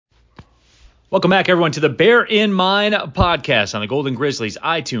Welcome back, everyone, to the Bear in Mind podcast on the Golden Grizzlies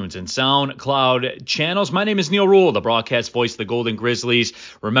iTunes and SoundCloud channels. My name is Neil Rule, the broadcast voice of the Golden Grizzlies.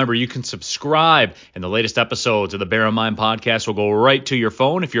 Remember, you can subscribe, and the latest episodes of the Bear in Mind podcast will go right to your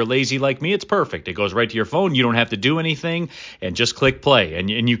phone. If you're lazy like me, it's perfect. It goes right to your phone. You don't have to do anything, and just click play, and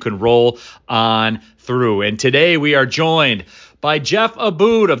you can roll on through. And today we are joined by Jeff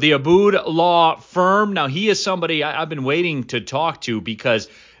Aboud of the Aboud Law Firm. Now, he is somebody I've been waiting to talk to because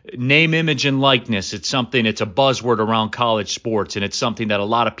name, image, and likeness, it's a buzzword around college sports, and it's something that a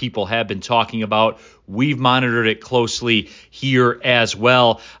lot of people have been talking about. We've monitored it closely here as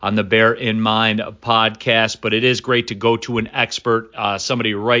well on the Bear in Mind podcast, but it is great to go to an expert,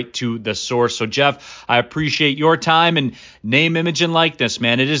 somebody right to the source. So, Jeff, I appreciate your time, and name, image, and likeness,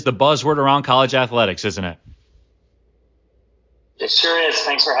 man. It is the buzzword around college athletics, isn't it? It sure is.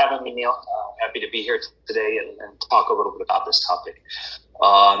 Thanks for having me, Neil. Happy to be here today and talk a little bit about this topic.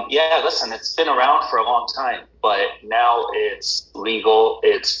 Listen, it's been around for a long time, but now it's legal.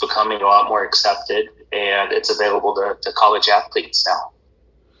 It's becoming a lot more accepted, and it's available to college athletes now.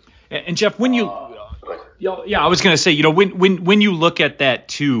 And Jeff, when I was going to say, when you look at that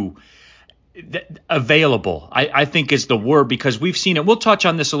too, available, I think is the word, because we've seen it. We'll touch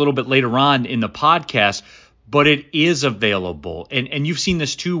on this a little bit later on in the podcast, but it is available. And you've seen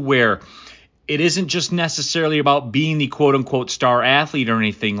this too, where it isn't just necessarily about being the quote unquote star athlete or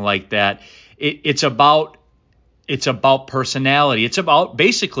anything like that. It's about personality. It's about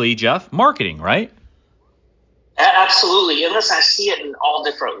basically, Jeff, marketing, right? Absolutely. And listen, I see it in all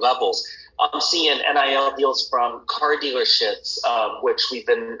different levels. I'm seeing NIL deals from car dealerships, which we've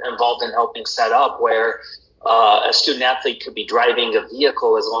been involved in helping set up, where a student athlete could be driving a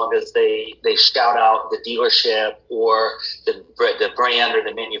vehicle as long as they shout out the dealership or the brand or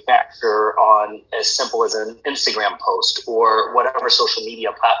the manufacturer on as simple as an Instagram post or whatever social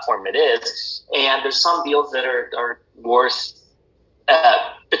media platform it is. And there's some deals that are worth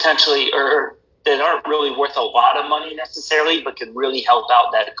potentially, or that aren't really worth a lot of money necessarily, but can really help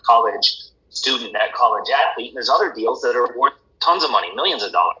out that college student, that college athlete. And there's other deals that are worth tons of money, millions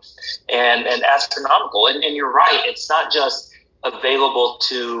of dollars, and astronomical. And you're right, it's not just available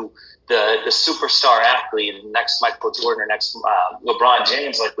to the superstar athlete, next Michael Jordan or next LeBron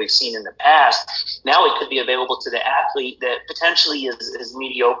James, like we've seen in the past. Now it could be available to the athlete that potentially is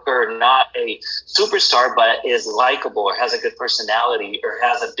mediocre, or not a superstar, but is likable or has a good personality or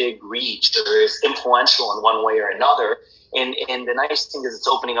has a big reach or is influential in one way or another. And the nice thing is it's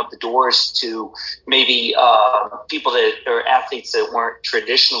opening up the doors to maybe people that are athletes that weren't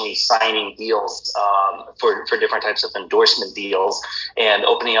traditionally signing deals for different types of endorsement deals, and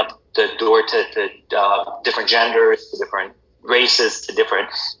opening up the door to different genders, to different races, to different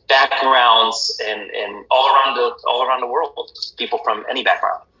backgrounds, and all around the world, people from any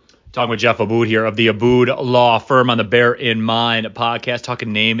background. Talking with Jeff Aboud here of the Aboud Law Firm on the Bear in Mind podcast,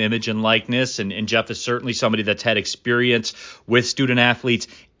 talking name, image, and likeness. And Jeff is certainly somebody that's had experience with student athletes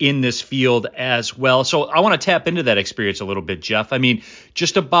in this field as well. So I want to tap into that experience a little bit, Jeff. I mean,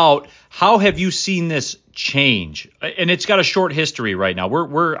 just about how have you seen this change? And it's got a short history right now.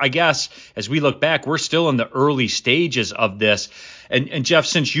 We're I guess, as we look back, we're still in the early stages of this. And Jeff,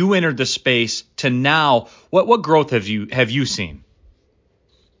 since you entered the space to now, what growth have you seen?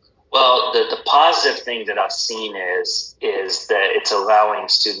 Well, the positive thing that I've seen is that it's allowing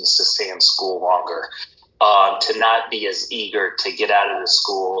students to stay in school longer, to not be as eager to get out of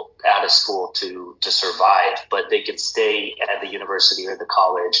school to survive, but they can stay at the university or the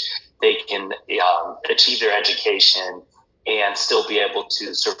college. They can achieve their education and still be able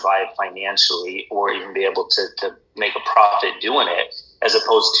to survive financially, or even be able to make a profit doing it, as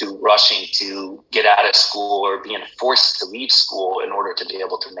opposed to rushing to get out of school or being forced to leave school in order to be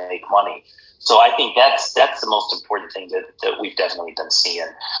able to make money. So I think that's the most important thing that we've definitely been seeing.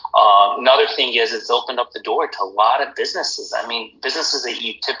 Another thing is it's opened up the door to a lot of businesses. I mean, businesses that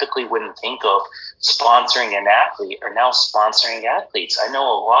you typically wouldn't think of sponsoring an athlete are now sponsoring athletes. I know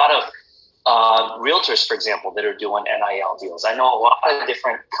a lot of realtors, for example, that are doing NIL deals. I know a lot of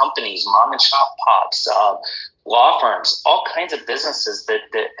different companies, mom and shop pops, law firms, all kinds of businesses that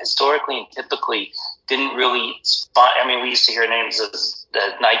historically and typically didn't really we used to hear names as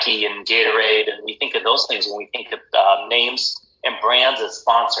Nike and Gatorade, and we think of those things when we think of names and brands that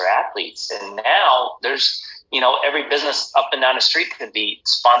sponsor athletes. And now there's, every business up and down the street could be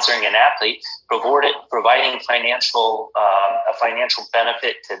sponsoring an athlete, providing a financial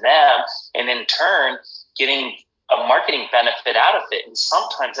benefit to them, and in turn getting a marketing benefit out of it. And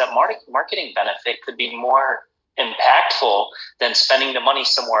sometimes that marketing benefit could be more impactful than spending the money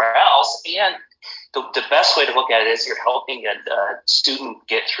somewhere else. And the best way to look at it is you're helping a student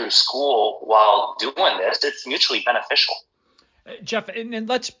get through school while doing this. It's mutually beneficial. Jeff, and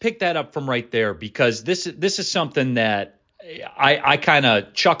let's pick that up from right there, because this is something that I kind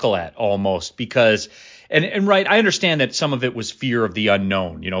of chuckle at almost, because and right, I understand that some of it was fear of the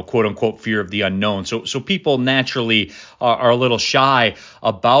unknown, quote unquote fear of the unknown. So people naturally are a little shy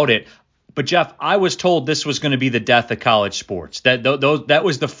about it. But Jeff, I was told this was going to be the death of college sports. That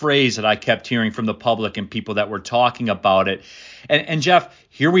was the phrase that I kept hearing from the public and people that were talking about it. And Jeff,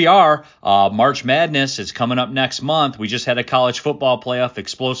 here we are. March Madness is coming up next month. We just had a college football playoff,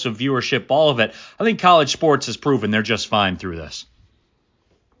 explosive viewership, all of it. I think college sports has proven they're just fine through this.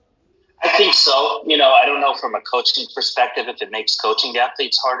 I think so. I don't know from a coaching perspective if it makes coaching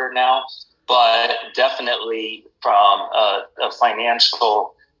athletes harder now, but definitely from a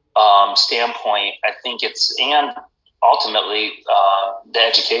financial standpoint, I think and ultimately the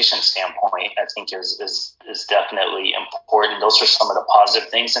education standpoint, I think is definitely important. Those are some of the positive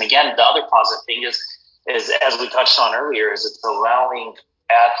things. And again, the other positive thing is as we touched on earlier, is it's allowing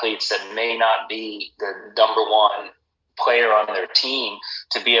athletes that may not be the number one player on their team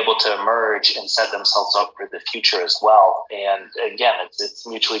to be able to emerge and set themselves up for the future as well. And again, it's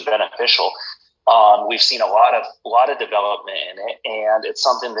mutually beneficial. We've seen a lot of development in it, and it's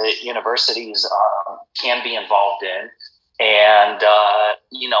something that universities can be involved in. And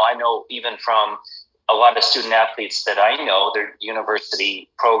I know even from a lot of student athletes that I know, their university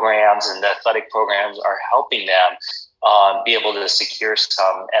programs and the athletic programs are helping them be able to secure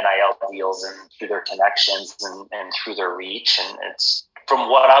some NIL deals and through their connections and through their reach. And it's, from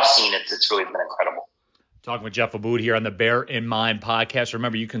what I've seen, it's really been incredible. Talking with Jeff Aboud here on the Bear in Mind podcast.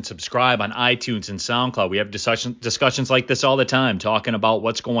 Remember, you can subscribe on iTunes and SoundCloud. We have discussions like this all the time, talking about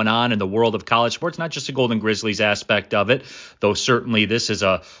what's going on in the world of college sports, not just the Golden Grizzlies aspect of it, though certainly this is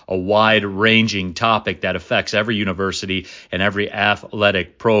a wide-ranging topic that affects every university and every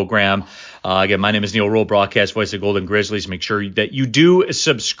athletic program. Again, my name is Neil Rule, broadcast voice of Golden Grizzlies. Make sure that you do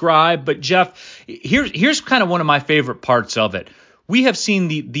subscribe. But, Jeff, here's kind of one of my favorite parts of it. We have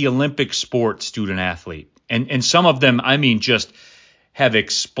seen the Olympic sport student athlete, and some of them, I mean, just have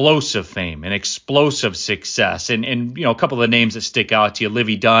explosive fame and explosive success. And a couple of the names that stick out to you: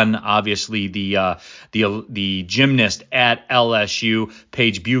 Livy Dunn, obviously the gymnast at LSU.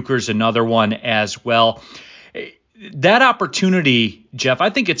 Paige Bucher's another one as well. That opportunity, Jeff,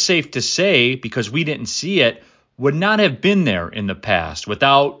 I think it's safe to say, because we didn't see it, would not have been there in the past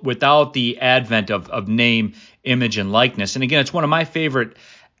without the advent of name, image, and likeness. And again, it's one of my favorite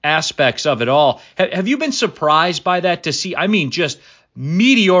aspects of it all. Have you been surprised by that to see? I mean, just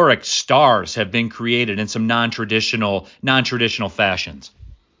meteoric stars have been created in some non-traditional fashions.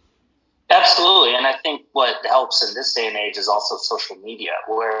 Absolutely. And I think what helps in this day and age is also social media,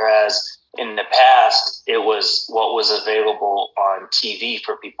 whereas in the past, it was what was available on TV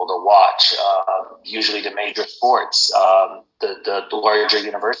for people to watch, usually the major sports, the larger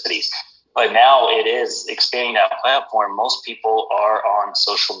universities. But now it is expanding that platform. Most people are on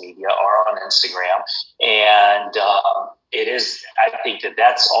social media, are on Instagram, and it is. I think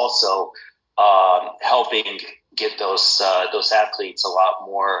that's also helping get those athletes a lot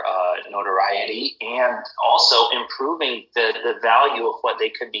more notoriety, and also improving the value of what they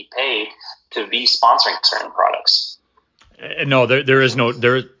could be paid to be sponsoring certain products. No, there is no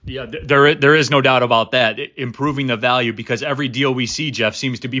doubt about that. Improving the value, because every deal we see, Jeff,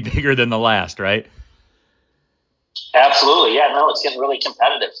 seems to be bigger than the last, right? Absolutely, yeah. No, it's getting really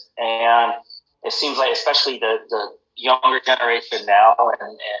competitive, and it seems like, especially the younger generation now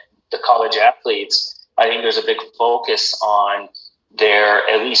and the college athletes, I think there's a big focus on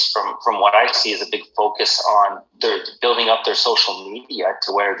at least from what I see, is a big focus on their building up their social media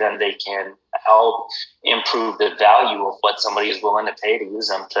to where then they can help improve the value of what somebody is willing to pay to use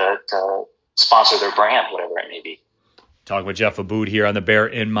them to sponsor their brand, whatever it may be. Talking with Jeff Aboud here on the Bear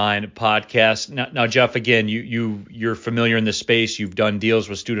in Mind podcast. Now, Jeff, again, you're familiar in this space. You've done deals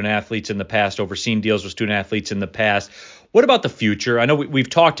with student athletes in the past, overseen deals with student athletes in the past. What about the future? I know we've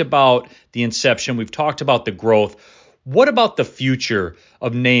talked about the inception. We've talked about the growth. What about the future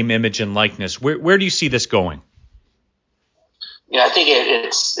of name, image, and likeness? Where do you see this going? Yeah, I think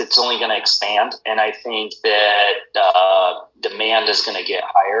it's only going to expand, and I think that demand is going to get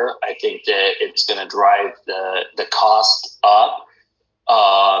higher. I think that it's going to drive the cost up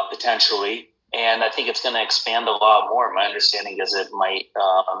potentially, and I think it's going to expand a lot more. My understanding is it might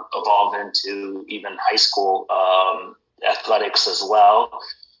evolve into even high school athletics as well.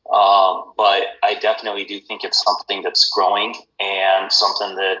 But I definitely do think it's something that's growing and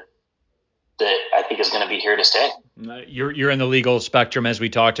something that that I think is going to be here to stay. You're in the legal spectrum, as we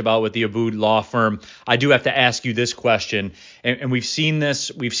talked about with the Abood law firm. I do have to ask you this question, and we've seen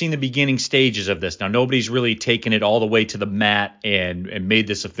this. We've seen the beginning stages of this. Now, nobody's really taken it all the way to the mat and made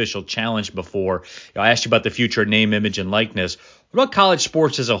this official challenge before. I asked you about the future of name, image, and likeness. What about college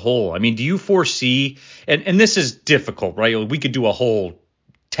sports as a whole? I mean, do you foresee, and this is difficult, right? We could do a whole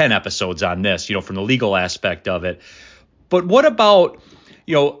 10 episodes on this, from the legal aspect of it. But what about,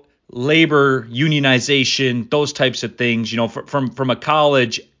 labor, unionization, those types of things, from a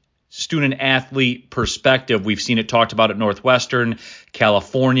college student athlete perspective? We've seen it talked about at Northwestern,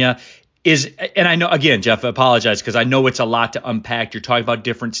 California. And I know, again, Jeff, I apologize because I know it's a lot to unpack. You're talking about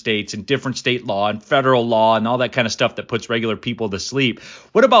different states and different state law and federal law and all that kind of stuff that puts regular people to sleep.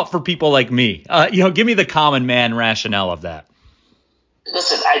 What about for people like me? Give me the common man rationale of that.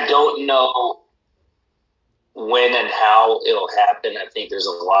 Listen, I don't know when and how it'll happen. I think there's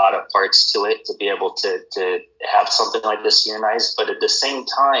a lot of parts to it to be able to have something like this unionized. But at the same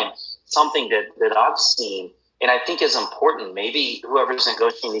time, something that I've seen and I think is important, maybe whoever's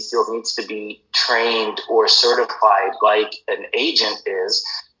negotiating these deals needs to be trained or certified like an agent is,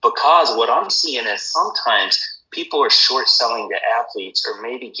 because what I'm seeing is sometimes people are short selling to athletes or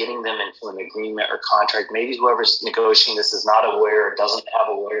maybe getting them into an agreement or contract. Maybe whoever's negotiating this is not a lawyer or doesn't have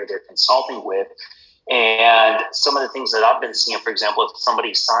a lawyer they're consulting with. And some of the things that I've been seeing, for example, if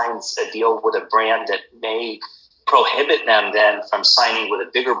somebody signs a deal with a brand that may prohibit them then from signing with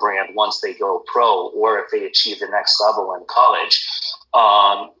a bigger brand once they go pro or if they achieve the next level in college.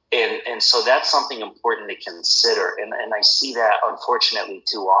 And so that's something important to consider. And I see that, unfortunately,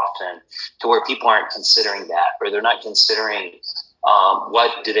 too often to where people aren't considering that, or they're not considering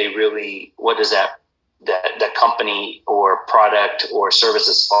what does that company or product or service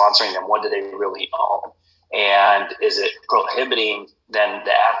is sponsoring them, what do they really own? And is it prohibiting then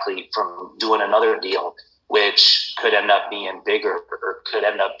the athlete from doing another deal, which could end up being bigger or could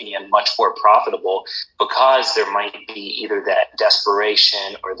end up being much more profitable, because there might be either that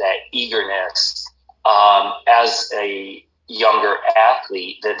desperation or that eagerness as a younger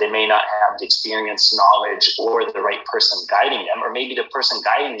athlete that they may not have the experience, knowledge, or the right person guiding them, or maybe the person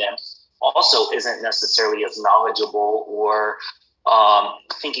guiding them also isn't necessarily as knowledgeable or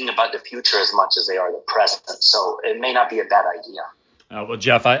thinking about the future as much as they are the present. So it may not be a bad idea. Well,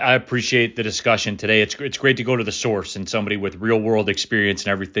 Jeff, I appreciate the discussion today. It's great to go to the source and somebody with real world experience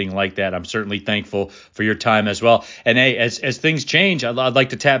and everything like that. I'm certainly thankful for your time as well. And hey, as things change, I'd like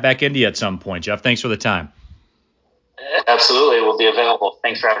to tap back into you at some point. Jeff, thanks for the time. Absolutely. We'll be available.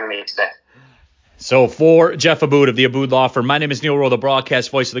 Thanks for having me today. So for Jeff Abood of the Abood Law Firm, my name is Neil Rowe, the broadcast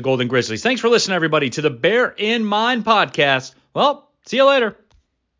voice of the Golden Grizzlies. Thanks for listening, everybody, to the Bear in Mind podcast. Well, see you later.